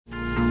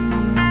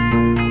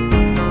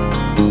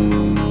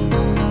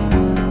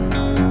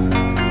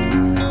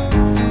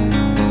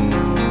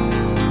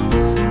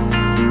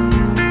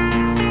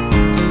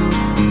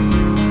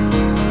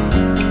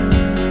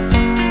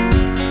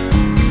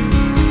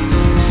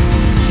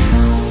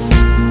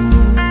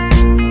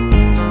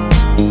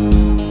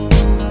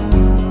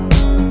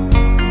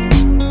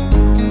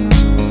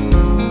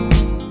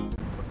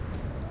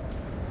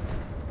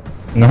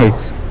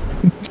Nice.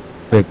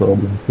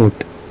 Recording. Good.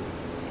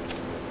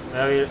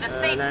 The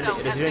safe zone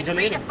has been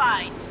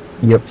redefined.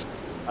 Yep.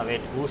 Wait,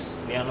 who's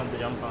behind on the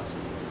jump pass?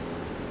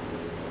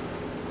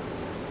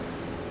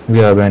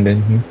 We are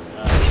abandoning him.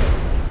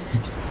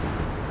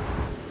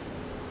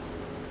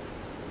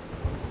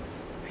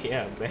 We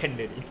are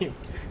abandoning him.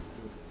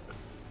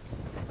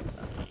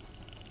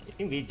 I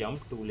think we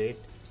jumped too late.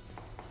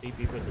 3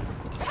 people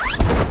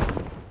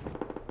did.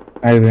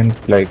 I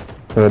went like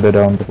further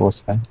down the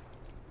coastline.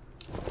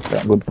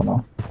 Yeah, good for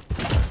now.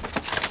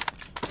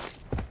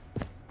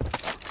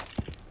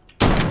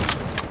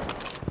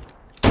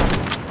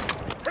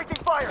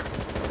 Taking fire.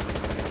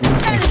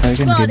 If I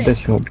can get the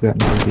shotgun,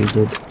 it will be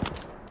good.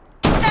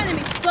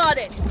 Enemy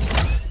spotted.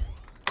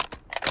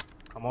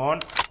 Come on.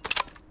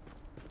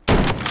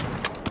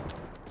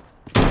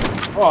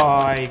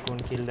 Oh, I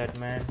couldn't kill that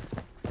man.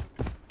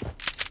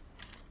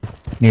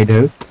 Need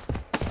help?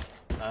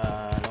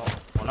 No.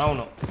 For now,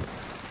 no.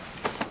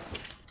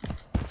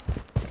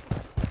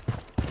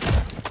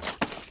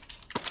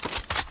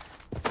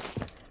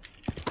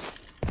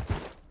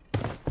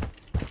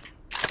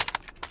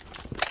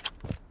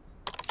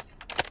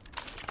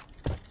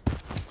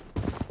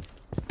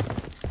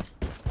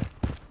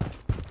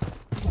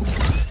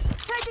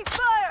 Taking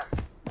fire.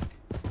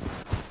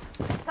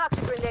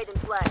 Toxic grenade in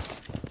play.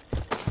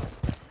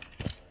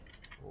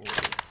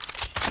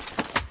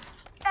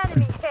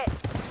 Enemy hit.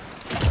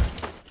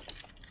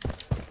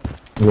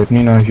 Let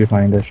me know if you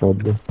find a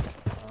shotgun.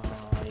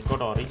 You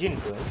got origin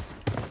 12.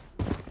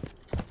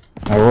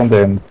 I want the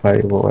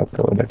M5 or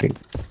whatever that is.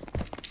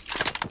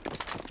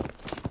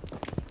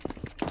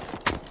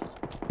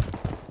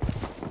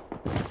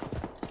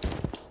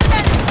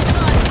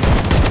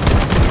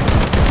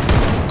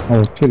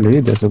 Oh, actually,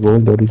 there's a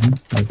gold origin.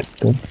 I'll take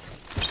that.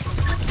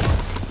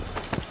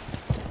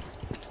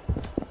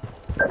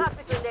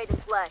 Toxic grenade in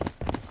play.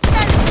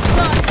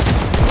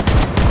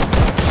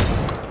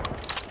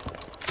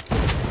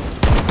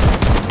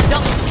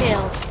 Double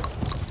kill.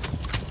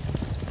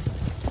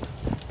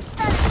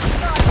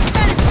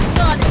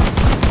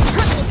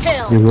 Triple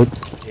kill. You good?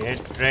 Get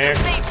The wrecked.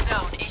 safe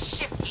zone is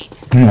shifting.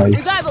 Nice.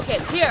 Revival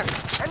kit here.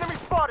 Enemy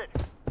spotted.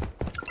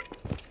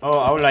 Oh,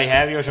 Owl, I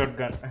have your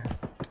shotgun.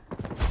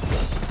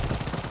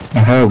 I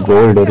have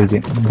gold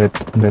origin.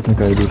 Let me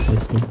try this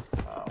also. I'm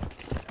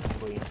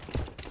going.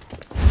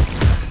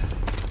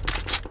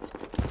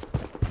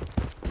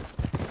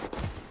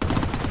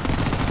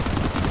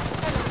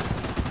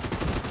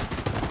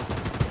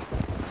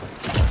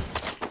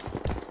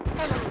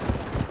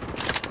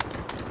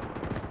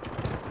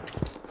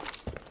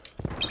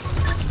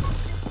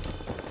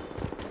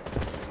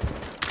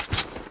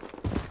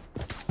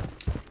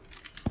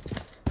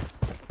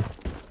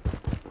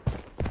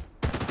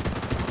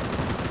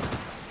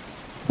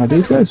 Are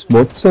these guys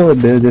bots or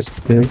they're just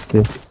there?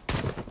 Why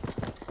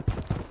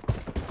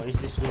is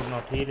this dude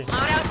not here?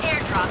 Loadout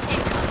airdrop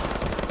incoming.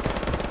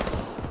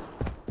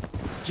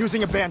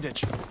 Using a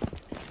bandage.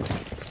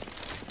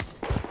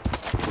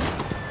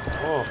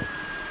 Oh.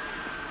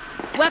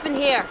 Weapon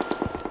here.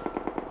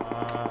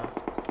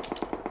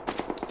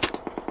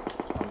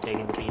 I'm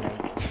taking the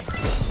P90.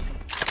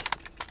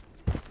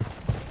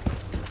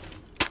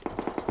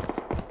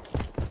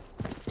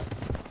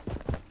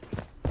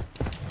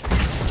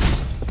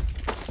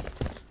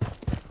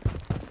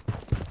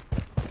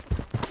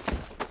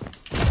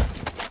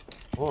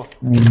 Oh,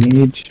 I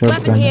need shotgun.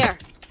 Weapon here.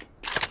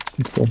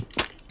 So,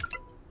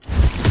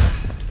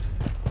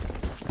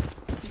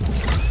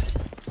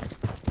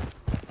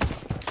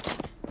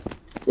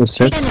 what's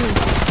that? Enemy.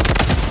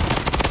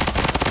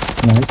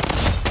 Nice.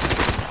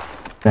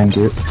 Thank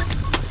you.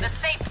 The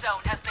safe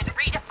zone has been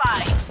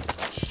redefined.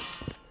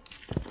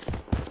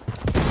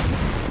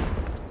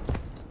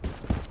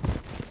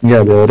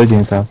 Yeah, the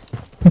origins are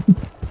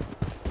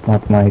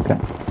not my gun.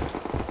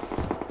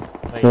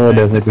 So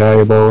there's a guy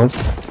above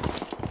us.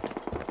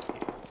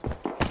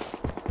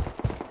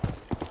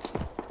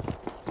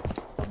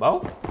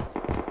 above?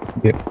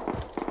 Yeah.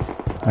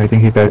 I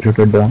think he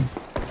parachuted down.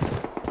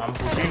 I'm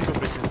pushing to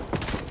prison.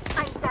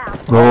 I'm down.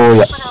 Oh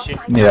yeah. Shit.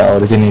 Yeah,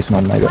 origin is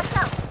not my gun.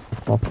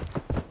 Oh,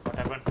 What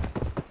happened?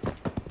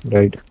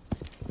 right.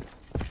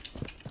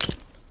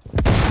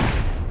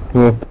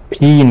 To a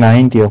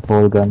P90 of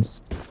all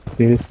guns.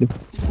 Seriously.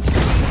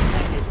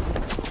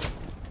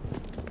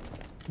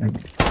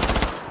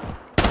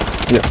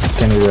 Yeah,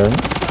 can you run?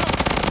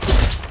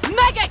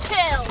 Mega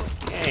kill.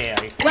 Yeah, I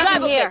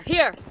Weapon here.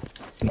 Here.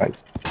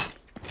 Nice.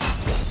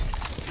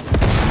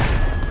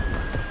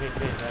 wait,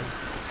 right.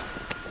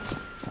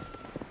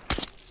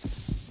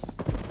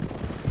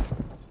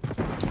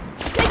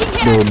 Taking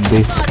hit. Dude,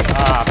 this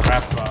Ah,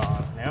 crap.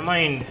 Never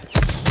mind.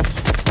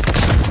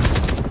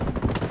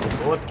 They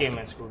both came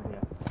and screwed me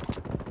up.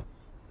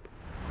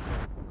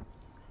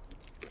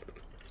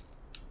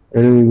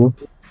 where do we go?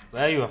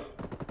 Where you are?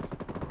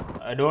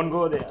 I don't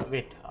go there.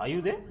 Wait, are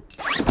you there?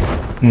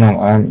 No,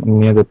 I'm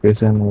near the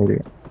prison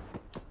area.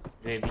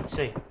 Wait, which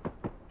side?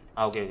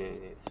 Ah, okay.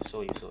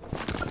 So you saw.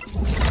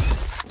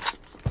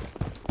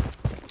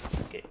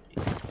 Okay.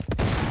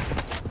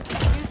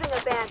 Using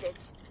a bandage.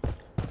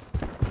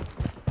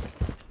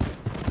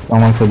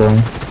 Someone's down.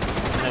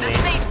 The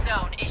safe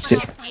zone is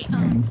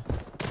shifting.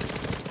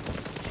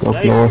 So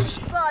close.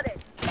 Spotted.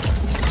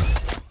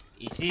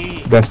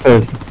 Easy. That's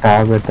the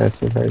target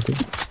as well, I think.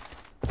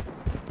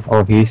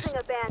 Oh, he's Placing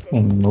a bandage.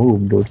 in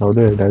noob, dude. How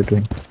did I die to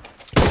him?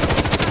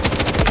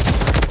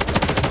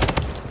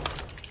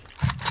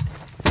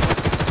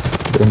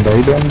 Don't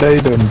die, don't die,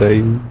 don't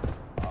die.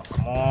 Oh,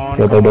 come on.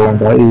 Brother, don't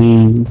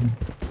die.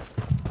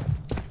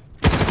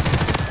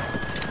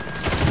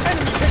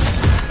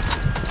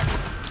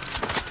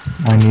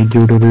 I need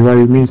you to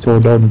revive me, so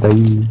don't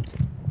die.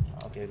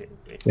 Okay,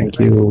 wait. Thank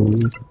you.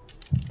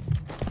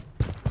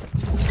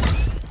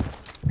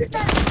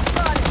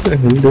 The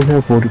hell does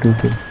have 42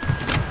 kills?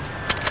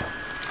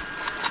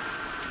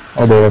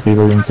 Oh, there are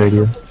people inside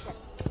here.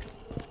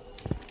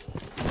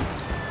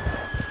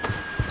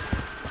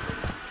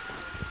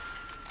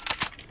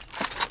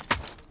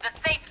 The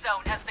safe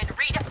zone has been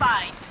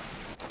redefined.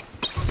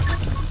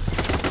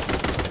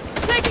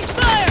 Taking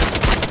fire!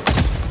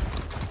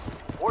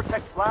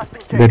 Vortex blast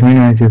engaged. Let me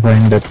know if you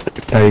find that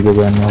tiger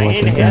gun or I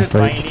need something help,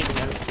 I inside. need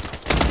help.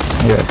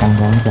 Yeah, come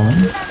on.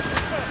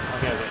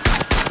 Okay.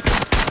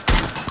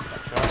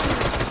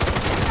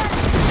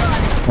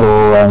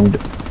 Oh, and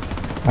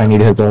I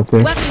need help out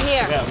here. Weapon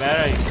here. Where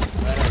are you?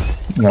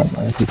 No,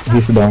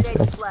 he's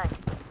downstairs. Flag.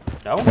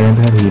 Down? I don't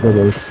have heater,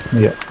 guys.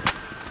 Yeah.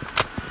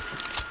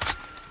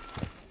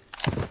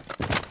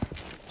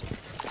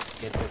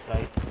 Get it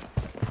right.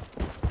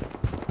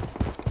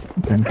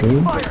 Thank you.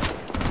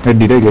 Hey,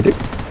 did I get it?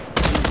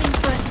 Using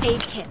first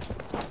aid kit.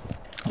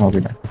 Okay,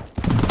 done.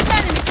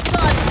 Enemy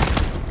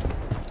spotted.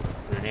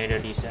 Grenade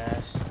at his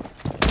ass.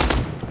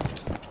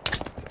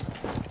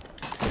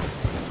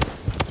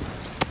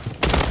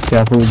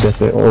 Careful, just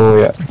say. Oh,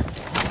 yeah.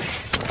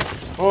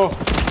 Oh,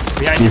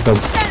 behind He's you. up.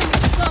 Enemy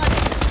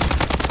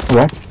spotted.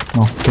 What?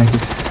 No, thank you.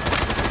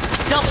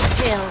 Double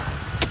kill.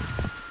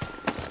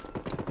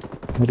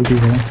 What did you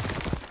have?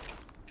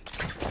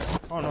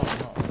 Oh no, no.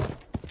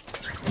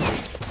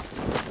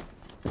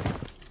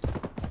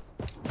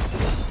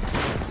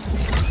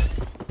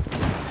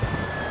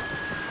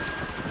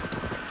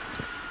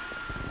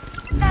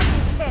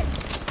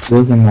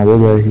 There's another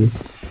guy here.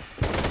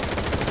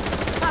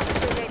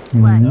 Toxic grenade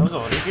Mhm. flag. There was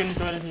Origin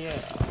 12 here.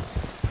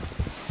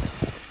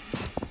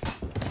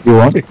 You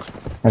want it?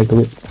 I do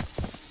it. Is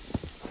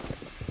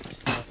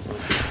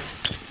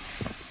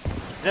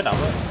that our?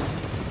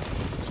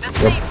 The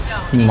safe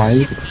zone My.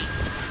 is shifting.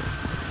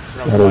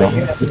 I don't know.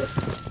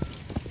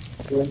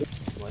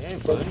 Why are you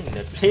burning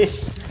that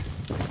place?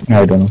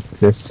 I don't know.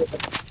 Yes.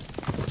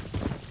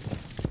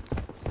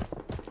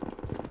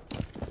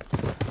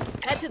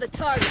 Head to the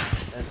target.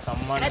 There's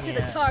someone Head to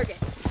the here. target.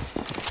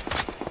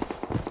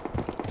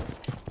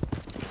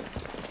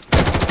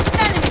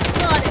 Enemy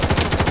spotted.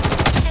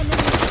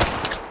 Enemy.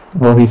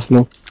 Oh, he's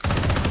slow.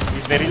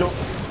 He's very low.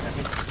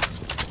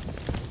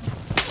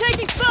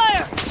 Taking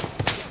fire.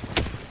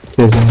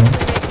 Chasing him.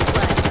 Grenade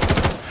flag.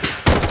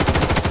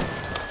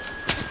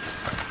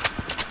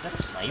 That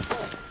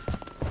sniper.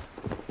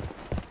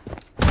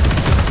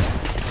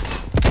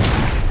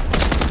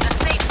 The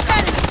safe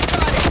zone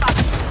is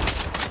spotted.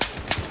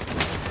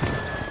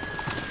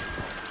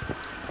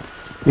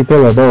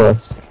 People above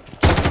us.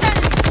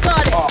 Enemy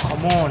spotted. Oh,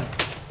 come on.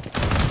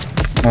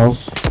 No.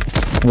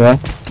 Where?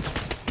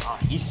 Ah,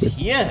 he's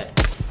here.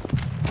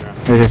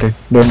 Wait.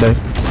 Don't die.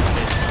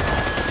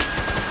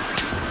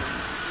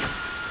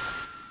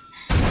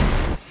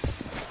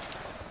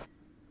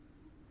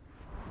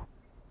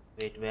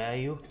 Wait, where are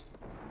you?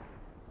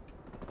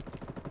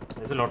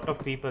 There's a lot of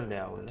people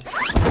there. Owl.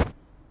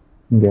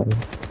 Yeah.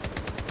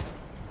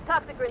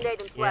 Toxic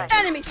grenade in flag.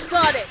 Enemy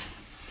spotted.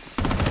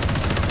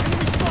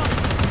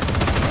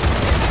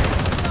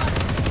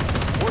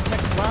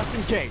 Vortex blast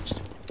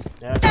engaged.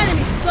 There.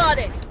 Enemy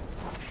spotted.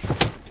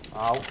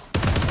 Ow.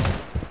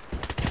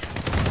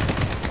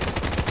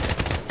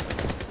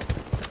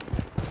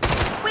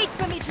 Wait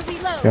for me to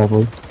reload.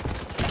 Careful.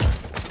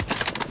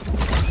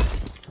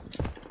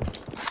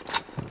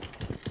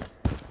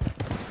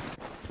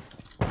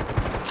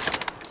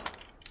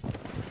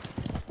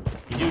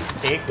 Did you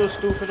take those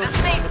two fellows?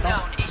 The safe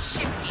zone is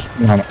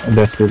shifting. No,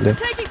 they're still there.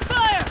 Taking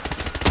fire.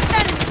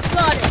 Enemy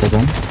spotted.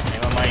 Second.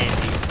 Never mind.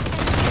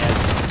 Yes.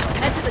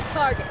 Head to the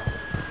target.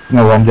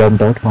 No, one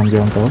jumped out.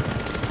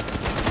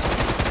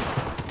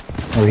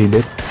 Oh, he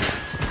did.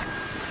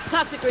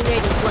 Toxic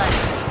grenade in flag.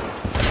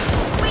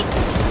 Wait.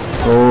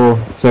 Oh,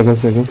 circle.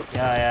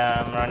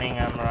 Yeah, I'm running.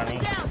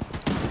 Down.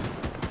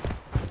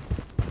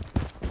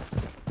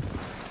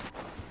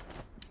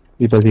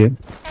 People here. The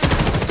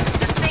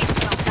safe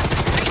zone has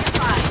been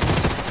redefined.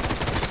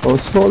 Oh,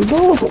 soldo.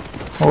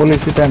 Holy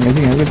shit, I'm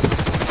missing everything.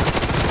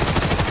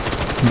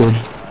 Dude,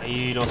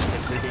 I lost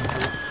everything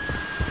too.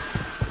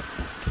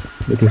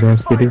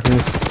 get it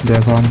fast.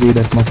 There can't be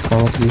that much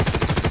power, please.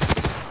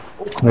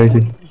 Oh, come Where is he?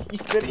 on.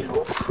 He's very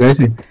low. Where is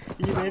he?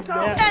 He went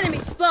there. Enemy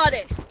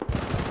spotted.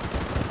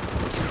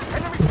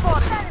 Enemy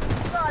spotted. Enemy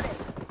spotted.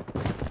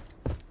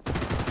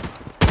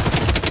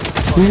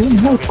 Do you even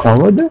have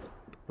cover there?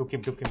 Took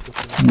him.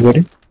 Got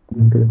it?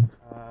 Okay.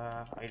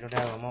 I don't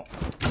have ammo.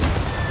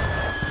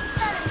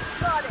 Enemy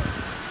spotted.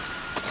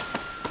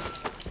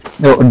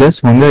 Oh,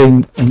 there's one guy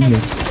in here.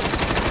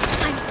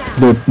 I'm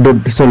down.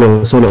 Dude,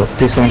 solo.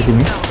 Please come to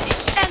me.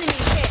 Enemy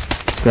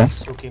hit.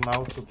 Yes. Took him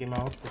out.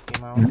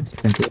 Nice,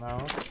 thank you.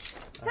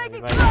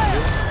 Taking Revive fire.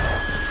 you.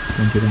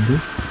 Thank you.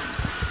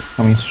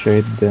 Coming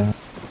straight there.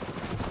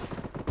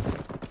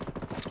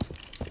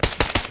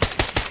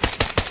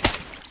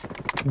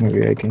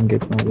 Maybe I can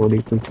get my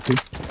body quickly.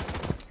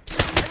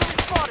 Enemy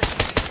spotted.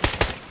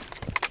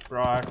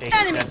 Bro, take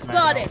Enemy that man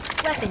spotted.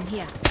 out. Weapon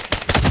here.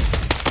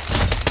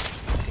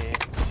 Okay,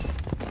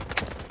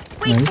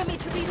 Wait Nice. for me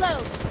to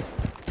reload.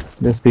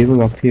 There's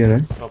people up here,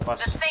 right? stop us.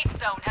 The safe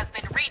zone has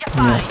been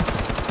redefined.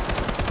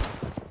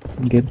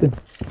 Get them.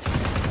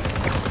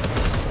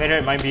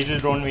 Wait, my beetle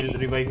drone will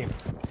revive him.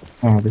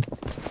 Oh, okay.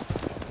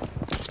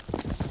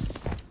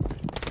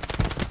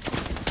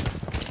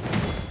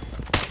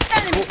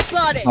 Enemy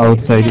spotted.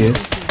 Outside here.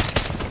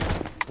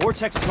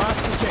 Vortex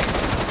blast engaged.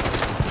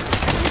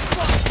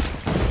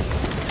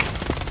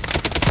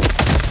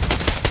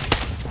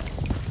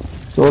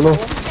 Solo.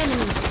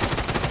 Enemy.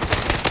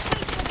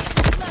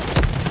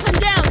 I'm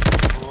down.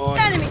 Oh,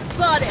 Enemy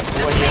spotted.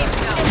 over here.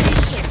 Enemy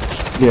hit.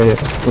 Yeah.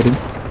 Put him.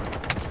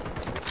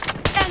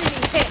 Enemy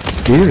hit.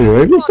 Did you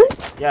revive yourself?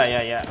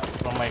 Yeah.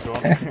 From my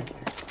drone.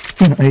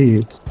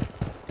 Nice.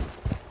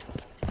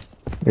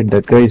 Wait,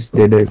 that guy is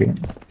dead again.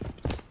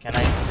 Can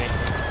I get him?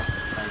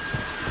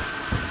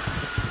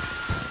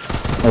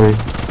 Oh,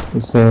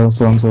 it's someone.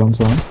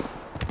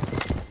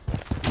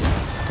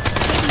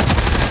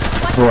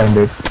 Oh, I'm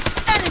dead.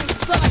 Enemy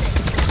spotted.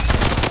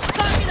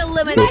 Target Wait,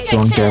 eliminated.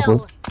 someone Kill. careful.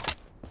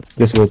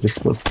 Just go.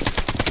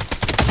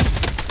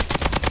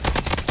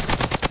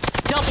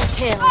 Double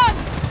kill.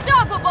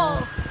 Unstoppable.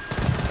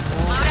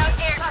 Loadout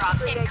airdrop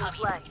Grenade in incoming.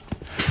 play.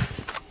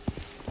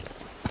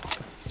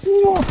 The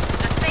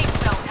safe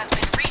zone has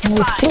been Oh,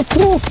 so redefined.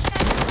 close.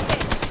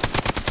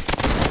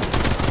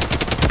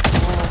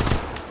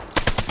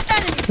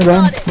 Enemy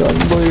Run,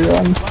 spotted. boy,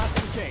 run. Blast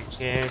engaged.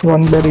 Okay,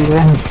 Run, buddy,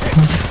 run.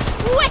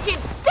 Wicked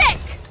sick.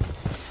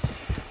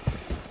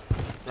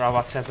 bro,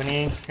 what's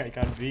happening? I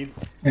can't breathe.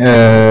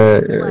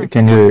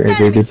 Can you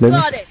Enemy edit level?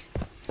 spotted.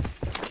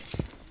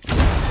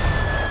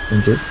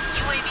 Thank you.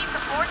 UAV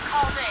support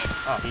called in.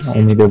 Oh, he's I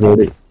here. need a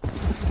body.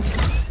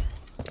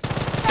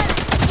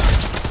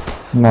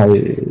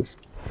 Nice.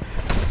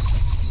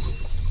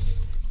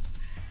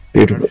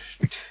 Beautiful.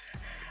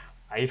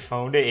 I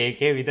found a AK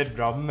with a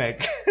drum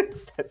mag.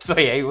 That's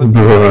why I was.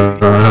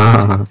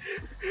 Bruh.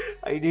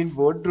 I didn't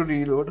want to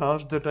reload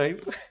half the time.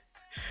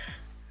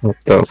 What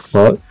the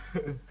fuck?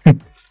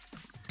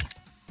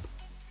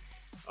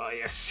 Oh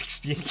yeah,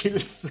 16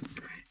 kills.